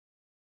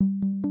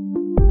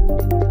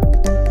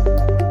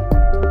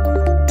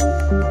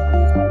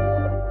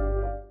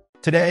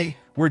Today,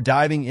 we're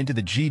diving into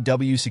the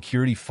GW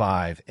Security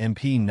 5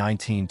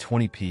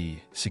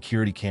 MP1920p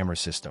security camera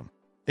system,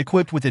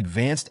 equipped with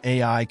advanced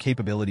AI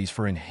capabilities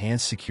for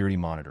enhanced security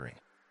monitoring.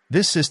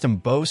 This system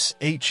boasts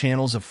 8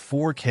 channels of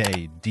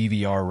 4K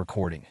DVR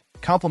recording,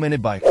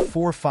 complemented by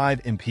 4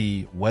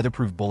 5MP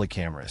weatherproof bullet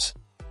cameras,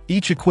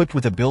 each equipped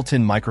with a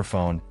built-in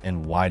microphone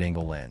and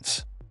wide-angle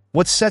lens.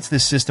 What sets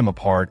this system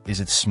apart is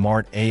its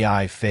smart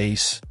AI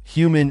face,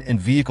 human, and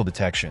vehicle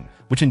detection,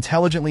 which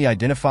intelligently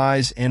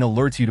identifies and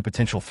alerts you to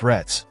potential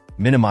threats,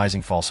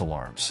 minimizing false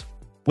alarms.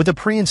 With a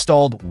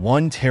pre-installed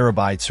 1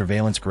 terabyte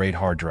surveillance-grade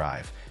hard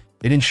drive,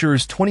 it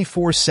ensures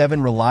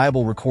 24/7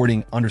 reliable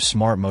recording under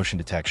smart motion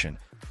detection,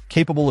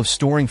 capable of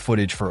storing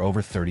footage for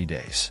over 30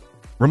 days.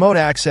 Remote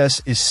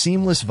access is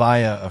seamless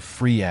via a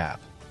free app,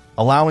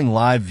 allowing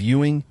live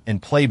viewing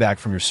and playback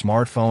from your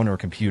smartphone or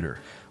computer,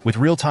 with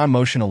real-time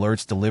motion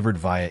alerts delivered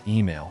via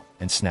email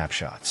and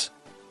snapshots.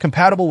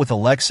 Compatible with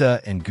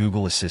Alexa and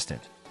Google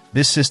Assistant,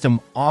 this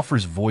system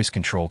offers voice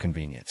control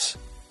convenience.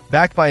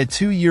 Backed by a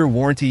 2-year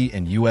warranty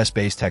and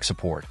US-based tech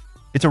support,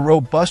 it's a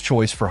robust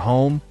choice for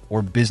home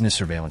or business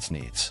surveillance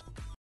needs.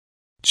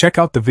 Check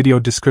out the video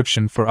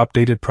description for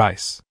updated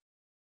price.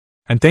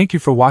 And thank you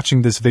for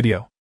watching this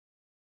video.